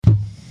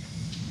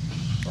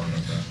Sorry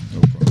about that.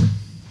 No problem.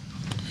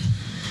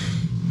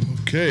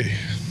 Okay.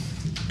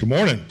 Good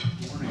morning.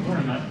 Good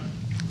morning, Matt.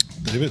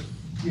 David?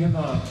 Do you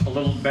have a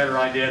little better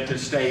idea at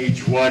this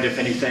stage what, if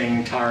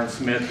anything, Tyron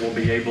Smith will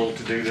be able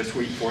to do this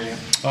week for you?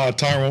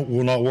 Tyron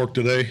will not work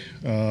today.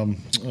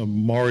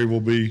 Maury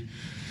will be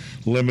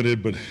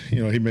limited, but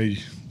he may.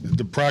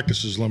 The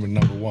practice is limited.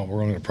 Number one,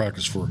 we're only going to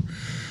practice for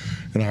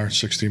an hour and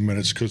 16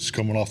 minutes because it's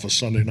coming off a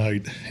Sunday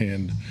night,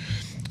 and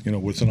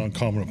with an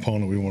uncommon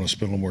opponent, we want to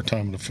spend a little more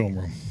time in the film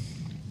room.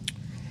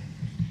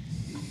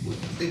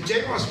 Did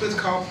Jaron Smith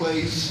call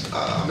plays?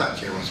 Not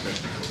Jaron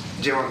Smith.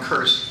 Jaron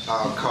Curse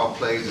call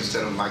plays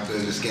instead of Micah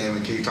in this game,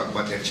 and can you talk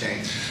about that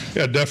change?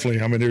 Yeah,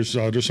 definitely. I mean,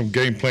 there's some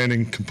game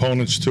planning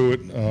components to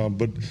it,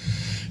 but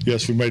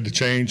yes, we made the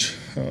change.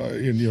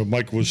 And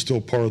Mike was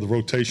still part of the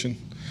rotation,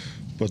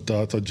 but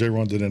I thought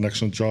Jaron did an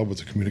excellent job with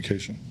the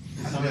communication.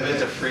 Some of it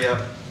to free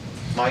up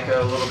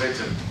Micah a little bit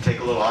to take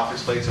a little off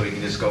his plate so he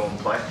can just go and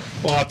play?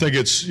 Well, I think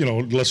it's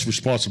less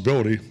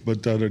responsibility,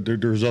 but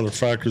there's other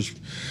factors,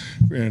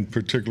 in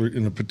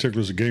the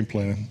particulars of game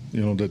planning,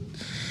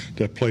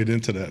 that played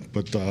into that.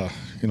 But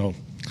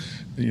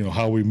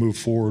how we move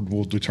forward,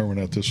 we'll determine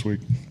that this week.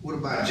 What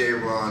about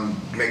Jaron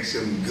makes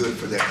him good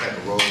for that type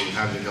of role?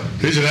 How did it help?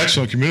 He's an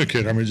excellent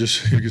communicator. I mean,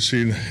 just you can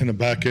see in the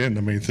back end.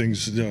 I mean,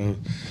 things.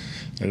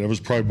 That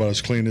was probably about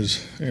as clean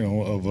as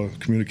of a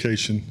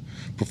communication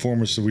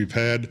performance that we've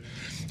had.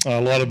 A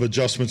lot of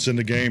adjustments in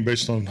the game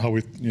based on how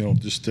we,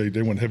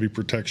 they went heavy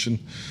protection,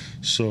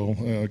 so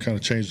kind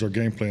of changed our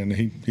game plan. And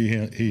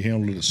he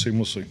handled it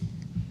seamlessly.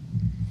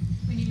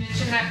 When you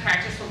mentioned that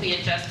practice will be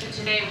adjusted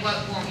today,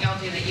 what won't y'all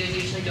do that you would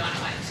usually do on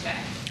Wednesday?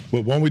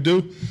 What won't we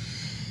do?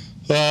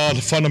 The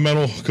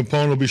fundamental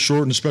component will be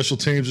shortened. Special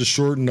teams is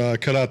shortened.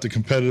 Cut out the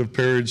competitive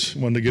periods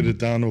when they get it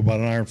down to about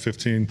an hour and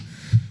 15.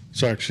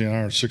 It's actually an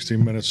hour and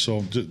 16 minutes.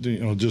 So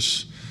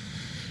just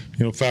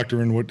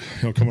factor in what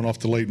coming off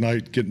the late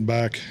night, getting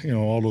back.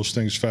 All those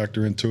things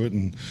factor into it.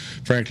 And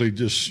frankly,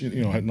 just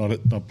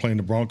not playing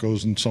the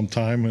Broncos in some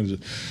time it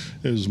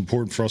is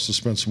important for us to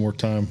spend some more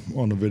time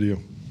on the video.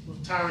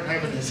 With Tyron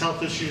having his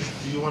health issues,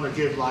 do you want to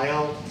give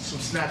Lyle some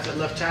snaps at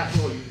left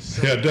tackle?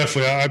 Yeah,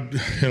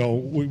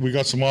 definitely. We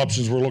got some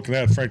options we're looking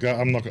at. Frankly,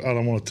 I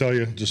don't want to tell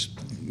you. Just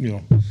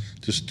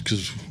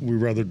because we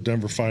rather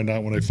Denver find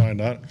out when they find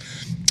out.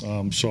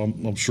 So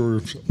I'm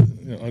sure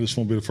this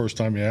won't be the first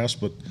time you ask,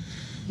 but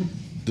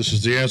this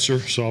is the answer.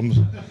 So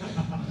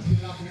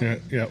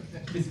yeah.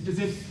 Is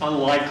it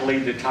unlikely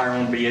that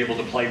Tyron will be able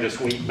to play this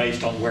week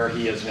based on where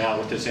he is now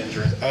with this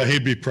injury?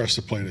 He'd be pressed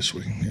to play this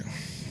week. Yeah.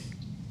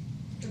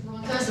 The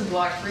Broncos have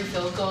blocked 3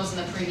 field goals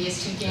in the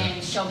previous 2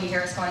 games. Shelby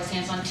Harris got his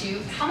hands on 2.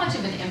 How much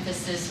of an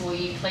emphasis will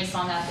you place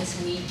on that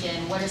this week,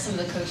 and what are some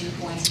of the coaching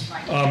points you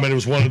find? And it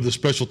was one of the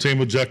special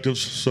team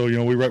objectives. So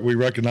we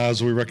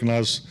recognize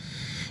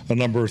a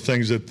number of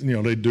things that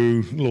they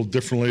do a little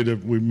differently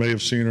that we may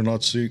have seen or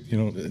not see,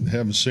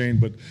 haven't seen.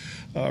 But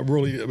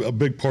really, a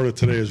big part of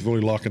today is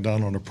really locking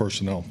down on the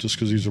personnel, just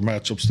because these are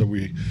matchups that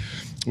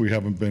we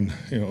haven't been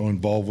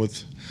involved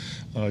with.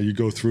 You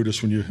go through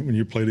this when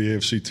you play the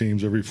AFC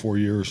teams every 4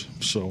 years.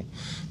 So,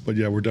 but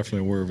yeah, we're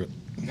definitely aware of it.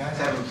 You guys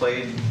haven't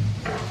played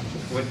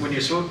when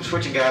you're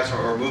switching guys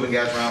or moving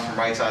guys around from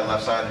right side,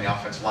 left side in the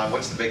offensive line.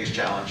 What's the biggest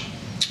challenge?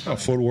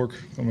 Footwork.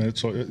 I mean,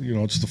 it's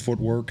the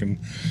footwork, and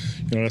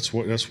that's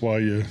why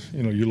you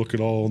look at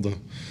all the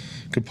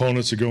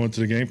components that go into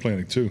the game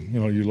planning too.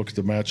 You look at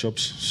the matchups.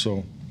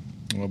 So,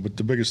 but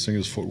the biggest thing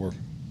is footwork.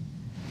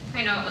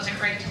 I know it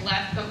wasn't right to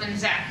left, but when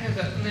Zach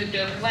moved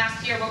over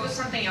last year, what was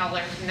something y'all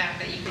learned from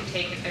that you could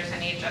take if there's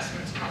any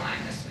adjustments in the line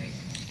this week?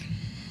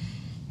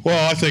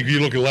 Well, I think you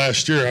look at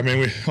last year. I mean,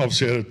 we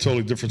obviously had a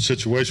totally different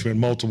situation. We had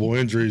multiple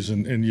injuries,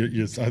 and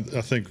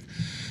I think.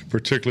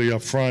 Particularly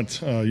up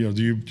front,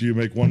 do you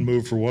make one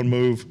move for one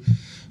move?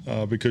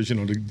 Because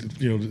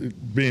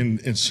being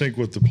in sync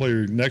with the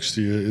player next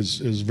to you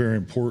is very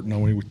important. I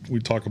mean, we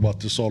talk about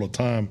this all the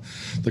time,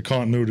 the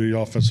continuity of the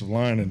offensive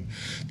line and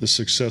the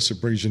success it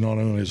brings you not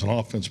only as an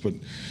offense, but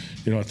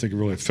I think it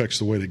really affects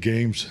the way the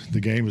game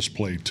is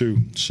played too.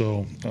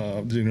 So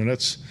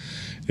that's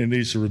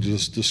these are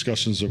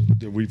discussions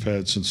that we've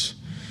had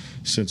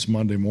since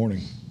Monday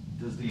morning.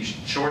 Does the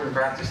shortened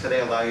practice today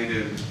allow you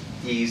to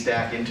ease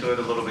Dak into it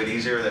a little bit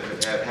easier than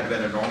it had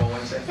been a normal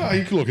Wednesday?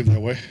 You could look at it that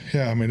way.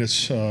 Yeah, I mean,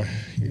 it's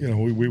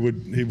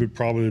he would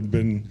probably have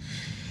been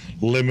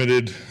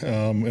limited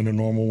in a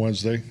normal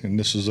Wednesday, and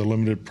this is a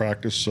limited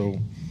practice, so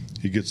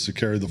he gets to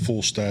carry the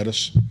full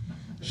status.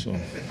 So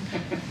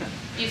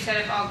You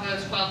said if all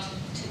goes well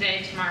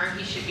today, tomorrow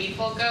he should be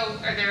full go.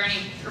 Are there any,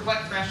 or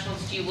what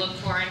thresholds do you look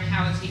for, and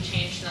how has he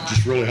changed in the last?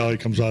 Just really how he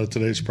comes out of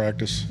today's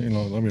practice. I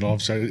mean,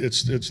 obviously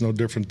it's no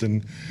different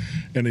than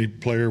any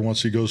player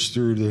once he goes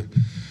through the,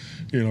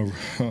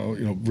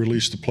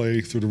 release to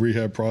play through the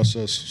rehab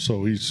process.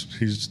 So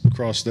he's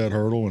crossed that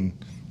hurdle, and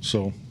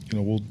so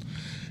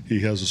he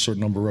has a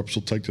certain number of reps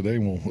he'll take today,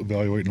 and we'll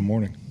evaluate in the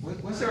morning.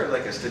 Was there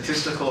like a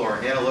statistical or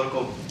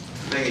analytical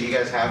thing that you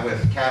guys have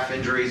with calf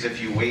injuries?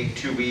 If you wait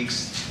 2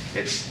 weeks,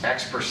 it's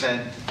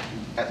X%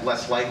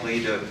 less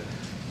likely to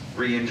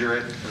re-injure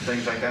it or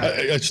things like that?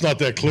 It's not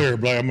that clear,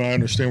 but I mean, I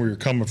understand where you're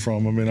coming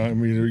from. I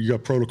mean, you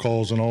got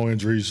protocols on all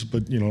injuries,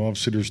 but you know,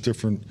 obviously there's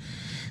different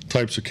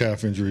types of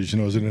calf injuries. You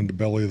know, is it in the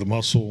belly of the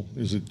muscle?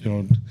 Is it, you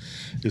know,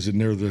 is it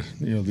near the,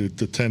 you know,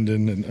 the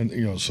tendon? And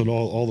you know, so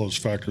all those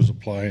factors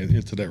apply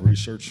into that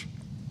research.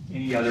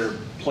 Any other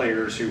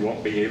players who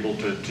won't be able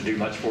to do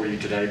much for you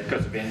today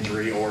because of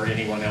injury, or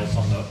anyone else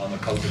on the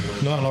COVID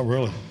list? No, not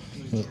really.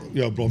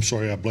 Yeah, I'm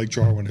sorry. Yeah, Blake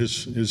Jarwin,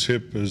 his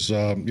hip is, you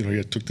know,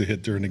 he took the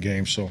hit during the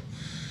game, so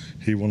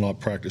he will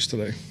not practice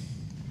today.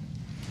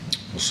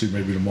 We'll see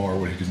maybe tomorrow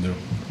what he can do.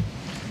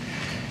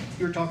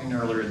 You were talking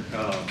earlier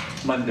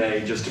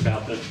Monday just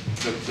about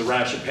the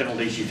rash of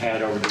penalties you've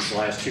had over these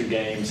last 2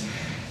 games.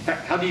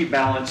 How do you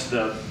balance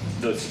the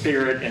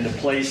spirit and the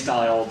play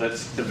style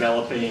that's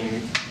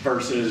developing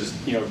versus,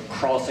 you know,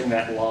 crossing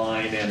that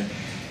line,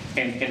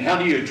 and how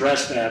do you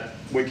address that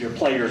with your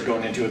players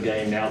going into a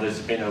game now that's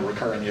been a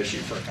recurring issue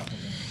for a couple of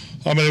years?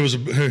 I mean, it was,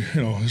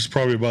 you know, it's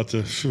probably about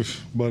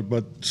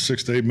about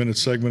 6 to 8 minute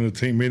segment of the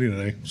team meeting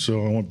today.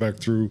 So I went back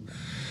through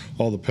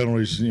all the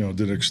penalties, you know,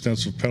 did an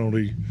extensive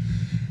penalty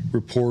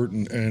report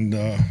and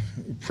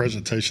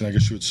presentation, I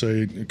guess you would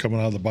say, coming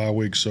out of the bye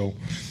week. So,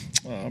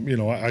 you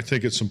know, I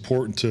think it's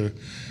important to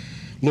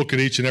look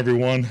at each and every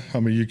one. I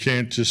mean, you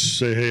can't just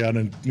say, hey, I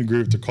didn't agree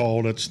with the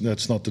call. That's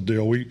not the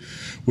deal.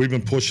 We've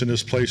been pushing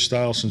this play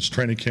style since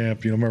training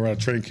camp. You know, remember at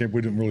training camp,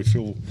 we didn't really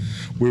feel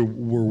we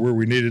were where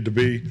we needed to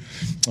be.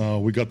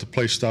 We got the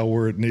play style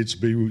where it needs to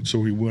be, so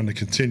we want to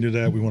continue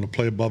that. We want to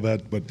play above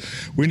that, but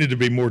we need to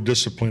be more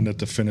disciplined at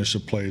the finish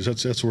of plays.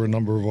 That's where a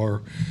number of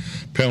our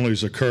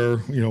penalties occur.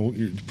 You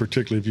know,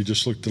 particularly if you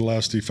just look at the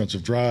last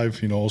defensive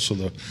drive. You know, also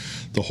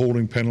the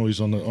holding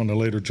penalties on the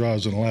later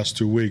drives in the last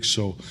 2 weeks.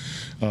 So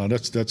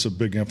that's a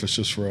big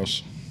emphasis for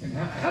us. And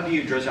how do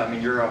you address? I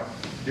mean, you're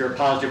a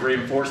positive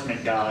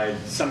reinforcement guy.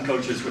 Some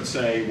coaches would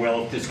say,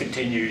 well, if this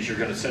continues, you're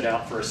going to sit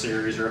out for a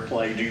series or a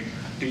play.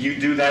 Do you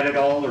do that at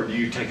all, or do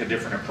you take a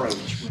different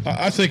approach?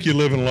 I think you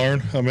live and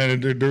learn. I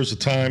mean, there's a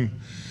time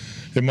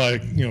in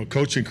my, you know,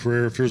 coaching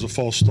career, if there's a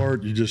false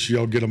start, you just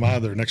yell, get them out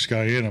of there, next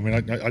guy in. I mean,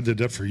 I did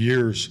that for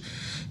years.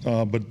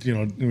 But, you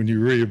know, when you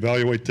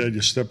reevaluate that,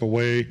 you step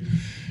away.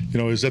 You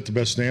know, is that the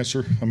best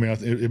answer? I mean,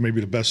 it may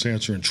be the best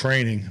answer in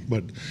training,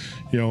 but,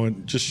 you know,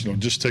 and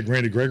just take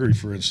Randy Gregory,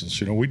 for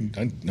instance. You know,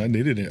 I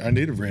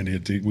needed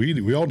Randy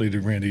we all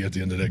needed Randy at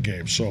the end of that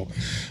game. So,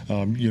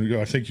 you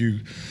know, I think you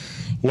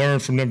learn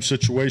from them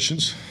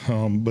situations.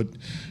 But,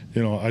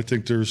 you know, I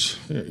think there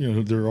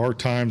are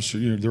times,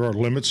 you know, there are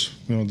limits,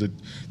 you know, the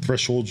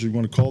thresholds, you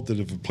want to call it, that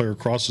if a player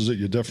crosses it,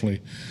 you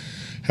definitely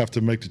have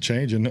to make the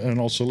change. And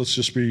also, let's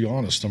just be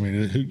honest. I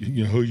mean,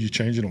 who are you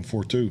changing them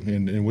for, too?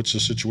 And what's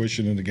the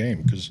situation in the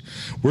game? Because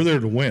we're there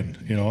to win.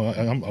 You know,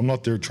 I'm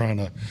not there trying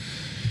to,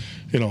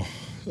 you know,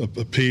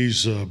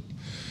 appease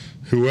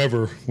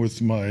whoever with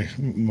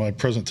my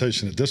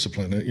presentation of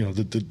discipline. You know,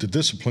 the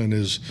discipline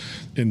is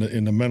in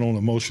the mental and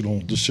emotional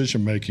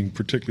decision making,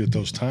 particularly at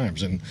those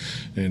times.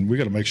 And we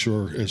got to make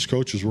sure as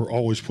coaches we're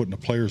always putting the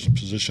players in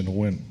position to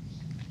win.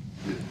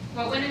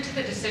 What went into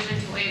the decision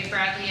to waive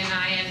Bradley and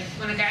I, and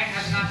when a guy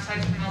has an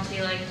offside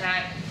penalty like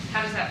that,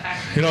 how does that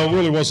factor? You know, it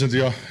really wasn't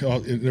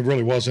it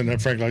really wasn't.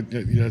 And frankly, I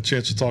had a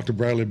chance to talk to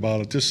Bradley about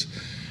it.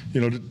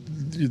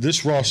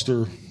 This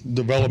roster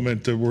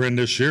development that we're in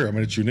this year, I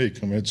mean, it's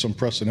unique. I mean, it's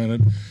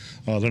unprecedented.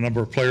 The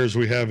number of players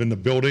we have in the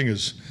building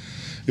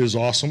is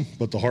awesome,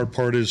 but the hard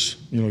part is,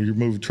 you know,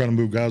 you're trying to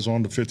move guys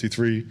on to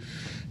 53, you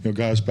know,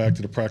 guys back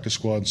to the practice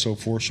squad and so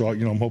forth. So,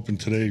 you know, I'm hoping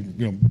today,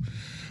 you know,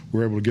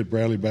 we're able to get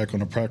Bradley back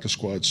on the practice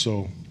squad.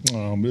 So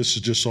this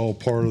is just all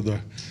part of the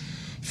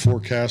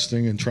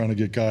forecasting and trying to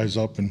get guys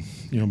up and,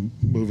 you know,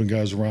 moving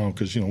guys around,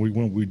 because, you know,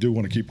 we do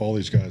want to keep all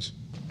these guys.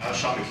 How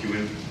Sean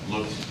McEwen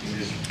looked in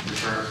his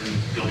return, in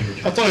building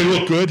return? I thought he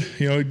looked good.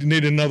 You know, he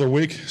needed another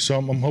week, so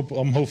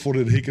I'm hopeful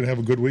that he can have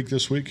a good week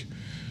this week.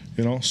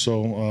 You know,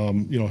 so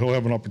you know, he'll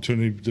have an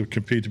opportunity to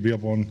compete, to be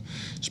up on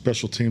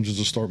special teams as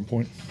a starting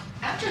point.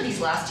 After these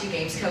last 2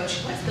 games, Coach,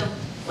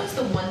 what's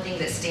the one thing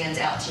that stands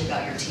out to you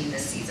about your team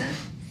this season?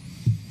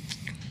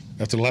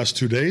 After the last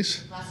 2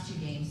 days? Last 2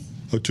 games.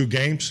 Oh, 2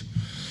 games?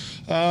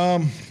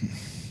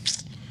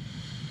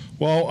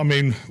 Well, I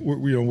mean,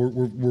 we're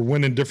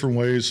winning different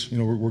ways. You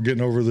know, we're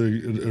getting over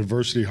the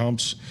adversity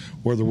humps,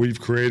 whether we've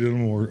created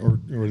them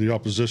or the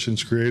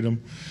opposition's created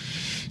them.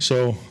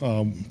 So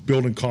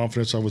building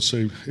confidence, I would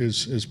say,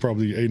 is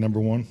probably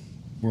number one.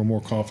 We're a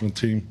more confident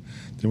team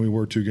than we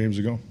were 2 games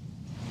ago.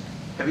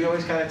 Have you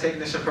always kind of taken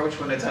this approach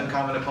when it's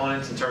uncommon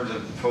opponents in terms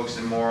of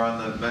focusing more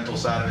on the mental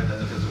side of it than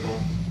the physical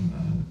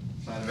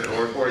side of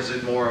it? Or is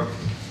it more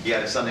of, you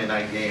had a Sunday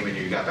night game and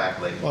you got back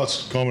late? Well,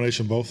 it's a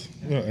combination of both.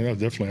 Yeah,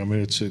 definitely. I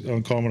mean, it's an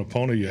uncommon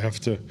opponent. You have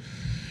to,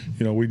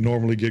 you know, we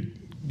normally get,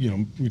 you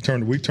know, we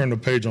turn the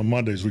page on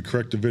Mondays. We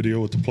correct the video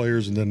with the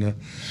players, and then,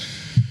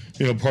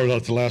 you know, part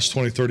of the last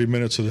 20, 30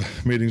 minutes of the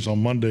meetings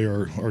on Monday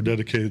are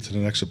dedicated to the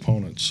next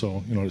opponent.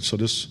 So, you know, so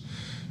this,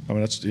 I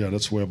mean, that's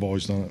the way I've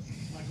always done it.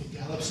 Michael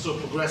Gallup Caleb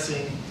still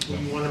progressing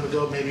where you want him to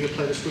go? Maybe he'll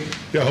play this week?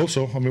 Yeah, I hope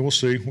so. I mean, we'll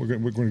see.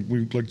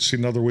 We'd like to see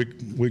another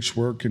week's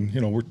work, and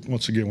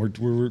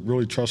we're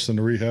really trusting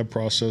the rehab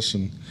process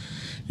and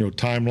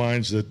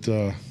timelines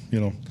that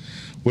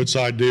what's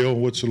ideal,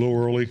 what's a little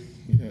early.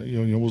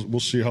 We'll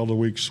see how the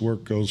week's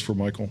work goes for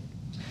Michael.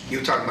 You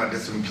were talking about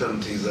discipline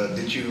penalties.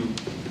 Did you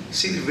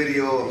see the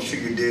video? I'm sure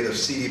you did, of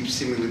CD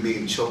seemingly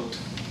being choked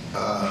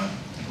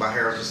by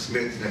Harrison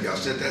Smith. Have y'all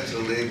sent that to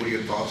the league? What are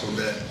your thoughts on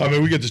that? I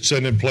mean, we get to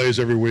send in plays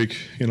every week,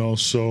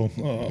 so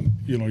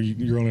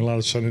you're only allowed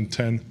to send in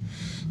 10.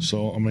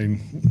 So I mean,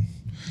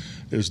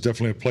 it's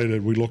definitely a play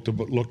that we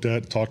looked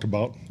at, talked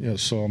about. Yeah,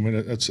 so I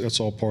mean, that's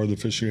all part of the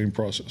officiating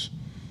process.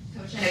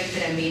 Coach, I know you've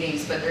been in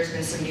meetings, but there's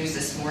been some news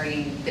this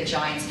morning. The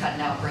Giants had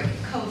an outbreak of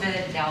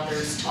COVID. Now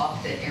there's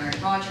talk that Aaron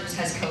Rodgers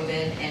has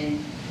COVID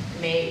and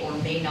may or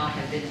may not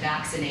have been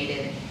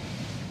vaccinated.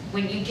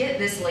 When you get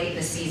this late in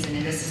the season,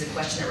 and this is a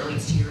question that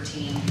relates to your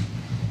team,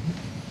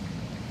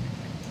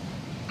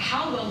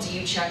 how well do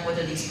you check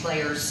whether these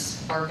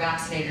players are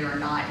vaccinated or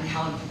not, and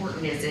how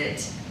important is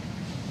it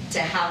to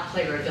have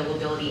player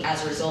availability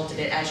as a result of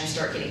it? As you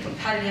start getting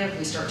competitive,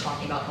 we start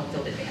talking about home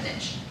field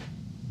advantage.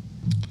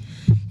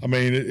 I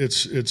mean,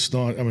 it's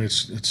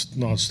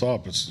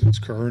nonstop. It's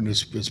current.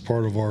 It's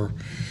part of our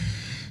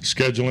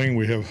scheduling.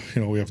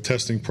 We have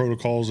testing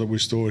protocols that we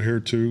still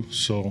adhere to.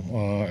 So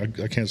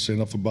I can't say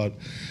enough about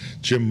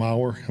Jim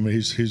Maurer. I mean,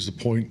 he's the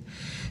point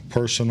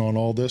person on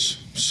all this.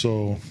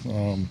 So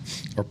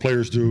our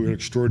players do an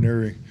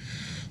extraordinary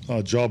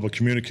job of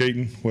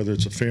communicating, whether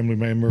it's a family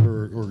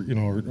member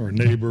or a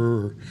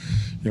neighbor, or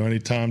any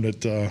time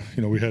that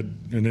we had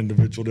an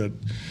individual that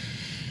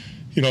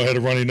had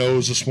a runny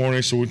nose this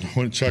morning, so we went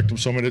and checked him.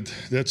 So I mean,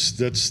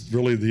 that's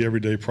really the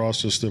everyday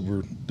process that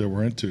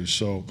we're into.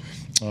 So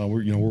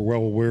we're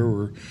well aware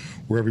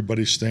where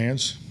everybody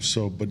stands.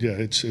 So, but yeah,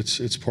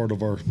 it's part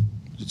of our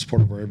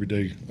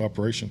everyday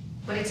operation.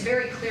 But it's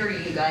very clear to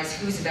you guys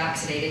who's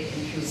vaccinated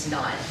and who's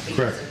not because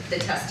Correct. of the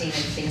testing and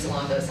things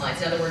along those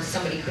lines. In other words,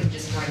 somebody couldn't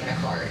just bring in a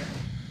card.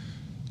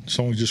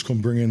 Someone just gonna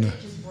bring in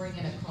Just bring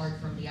in a card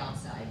from the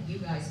outside. You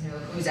guys know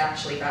who's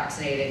actually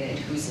vaccinated and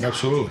who's not.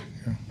 absolutely.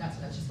 Yeah. That's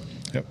what I was just looking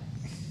for. Yep.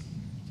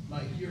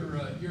 Mike,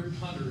 your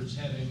punter is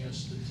having a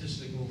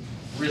statistical,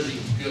 really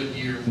good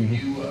year. Will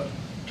you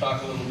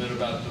talk a little bit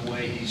about the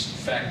way he's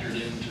factored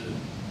into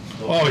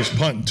those? Oh, he's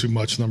punting too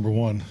much, number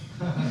one.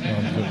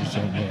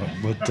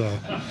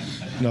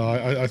 No,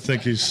 I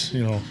think he's,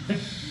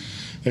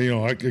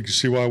 I can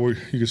see why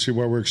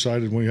we're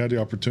excited when we had the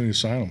opportunity to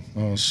sign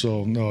him.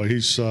 So no,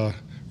 he's a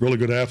really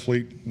good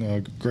athlete,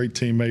 great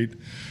teammate.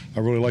 I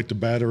really like the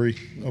battery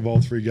of all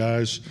three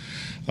guys.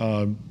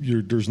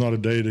 There's not a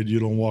day that you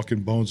don't walk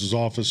in Bones'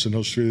 office and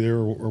those three there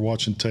or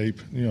watching tape.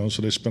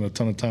 So they spend a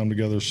ton of time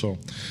together. So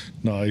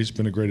no, he's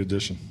been a great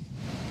addition.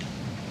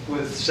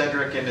 With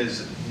Cedric and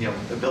his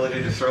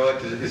ability to throw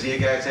it, is he a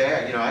guy to say,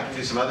 hey, I can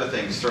do some other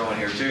things throwing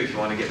here too if you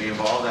want to get me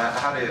involved?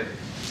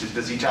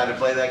 Does he try to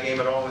play that game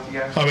at all with you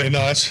guys? I mean, no,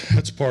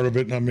 that's part of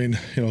it. I mean,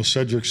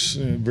 Cedric's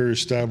a very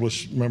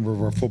established member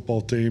of our football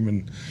team,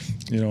 and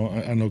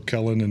I know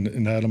Kellen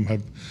and Adam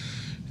have,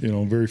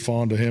 very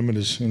fond of him and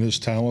his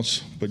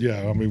talents. But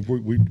yeah, I mean,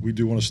 we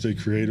do want to stay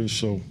creative,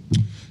 so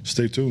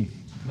stay tuned.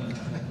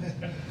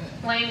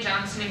 Lane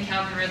Johnson and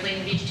Calvin Ridley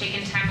have each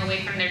taken time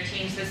away from their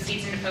teams this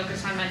season to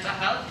focus on mental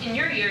health. In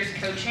your years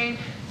coaching,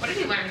 what have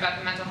you learned about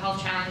the mental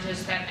health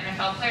challenges that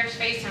NFL players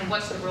face, and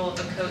what's the role of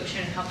a coach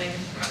in helping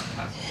promote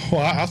health?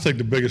 Well, I think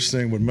the biggest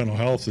thing with mental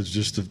health is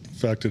just the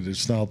fact that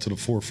it's now to the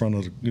forefront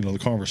of the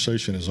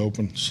conversation is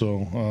open. So,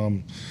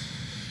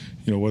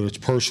 whether it's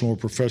personal or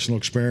professional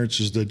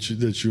experiences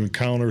that you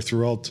encounter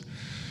throughout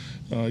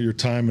your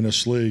time in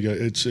this league,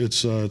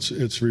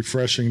 it's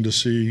refreshing to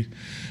see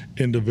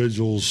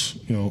individuals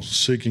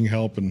seeking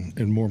help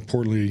and more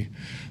importantly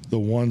the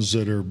ones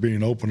that are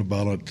being open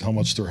about it, how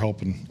much they're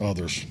helping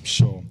others.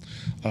 So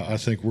I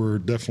think we're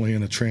definitely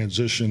in a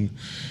transition.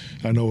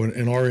 I know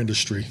in our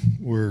industry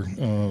where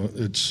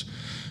it's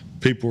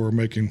people are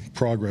making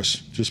progress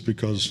just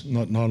because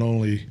not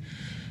only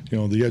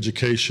the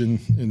education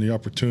and the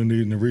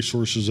opportunity and the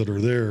resources that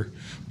are there,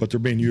 but they're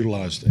being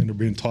utilized and they're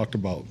being talked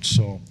about.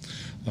 So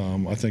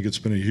I think it's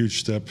been a huge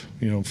step,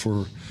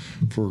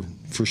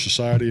 for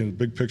society in the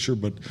big picture,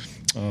 but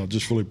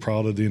just really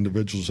proud of the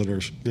individuals that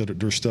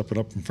are stepping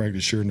up and frankly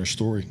sharing their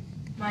story.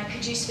 Mike,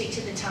 could you speak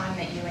to the time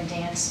that you and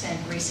Dan spent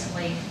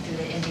recently through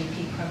the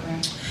MVP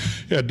program?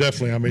 Yeah,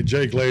 definitely. I mean,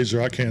 Jay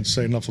Glazer, I can't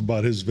say enough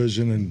about his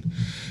vision and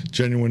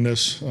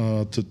genuineness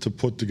to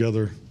put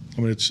together.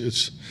 I mean,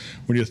 it's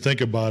when you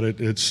think about it,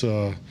 it's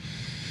the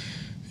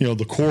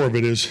core of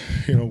it is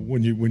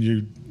when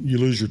you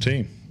lose your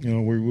team.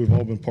 We've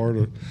all been part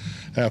of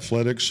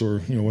athletics, or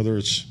whether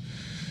it's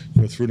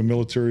through the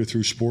military,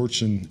 through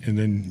sports, and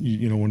then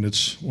when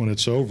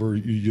it's over,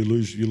 you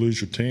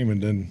lose your team,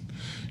 and then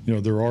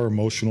there are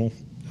emotional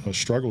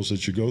struggles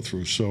that you go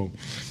through. So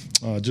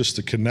just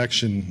the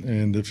connection,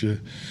 and if you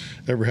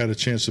ever had a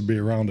chance to be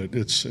around it,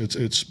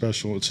 it's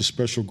special. It's a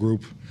special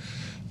group.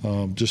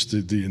 Just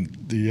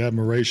the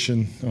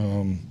admiration,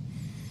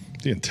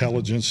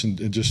 intelligence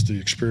and just the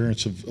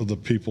experience of the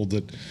people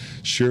that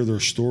share their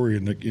story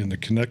and the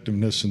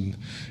connectiveness and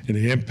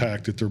the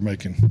impact that they're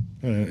making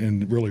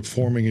and really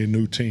forming a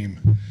new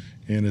team.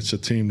 And it's a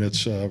team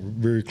that's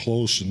very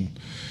close, and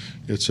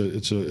it's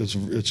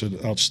an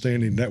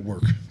outstanding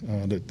network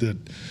that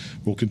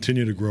will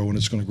continue to grow, and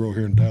it's going to grow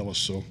here in Dallas.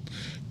 So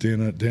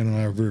Dan and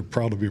I are very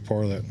proud to be a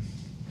part of that.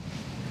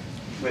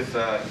 With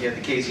the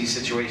KZ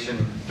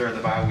situation during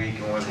the bye week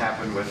and what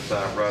happened with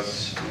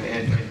Ruggs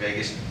in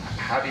Vegas,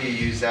 how do you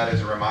use that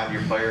as a reminder to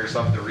your players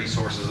of the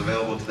resources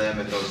available to them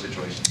in those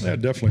situations? Yeah,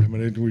 definitely.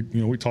 I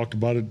mean, we talked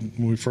about it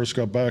when we first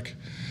got back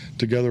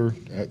together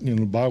at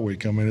the bye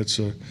week. I mean,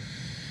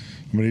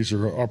 these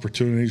are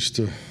opportunities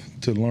to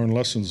learn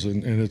lessons,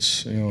 and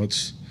it's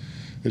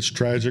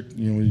tragic.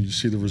 When you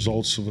see the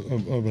results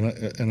of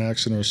an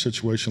accident or a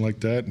situation like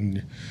that,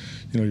 and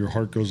your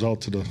heart goes out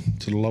to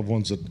the loved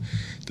ones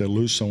that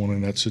lose someone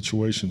in that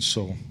situation.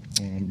 So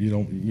you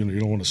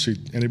don't want to see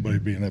anybody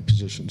be in that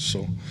position.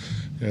 So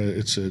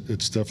it's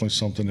definitely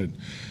something that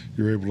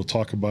you're able to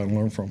talk about and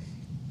learn from.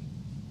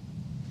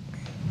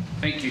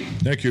 Thank you.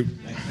 Thank you.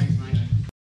 Thank you.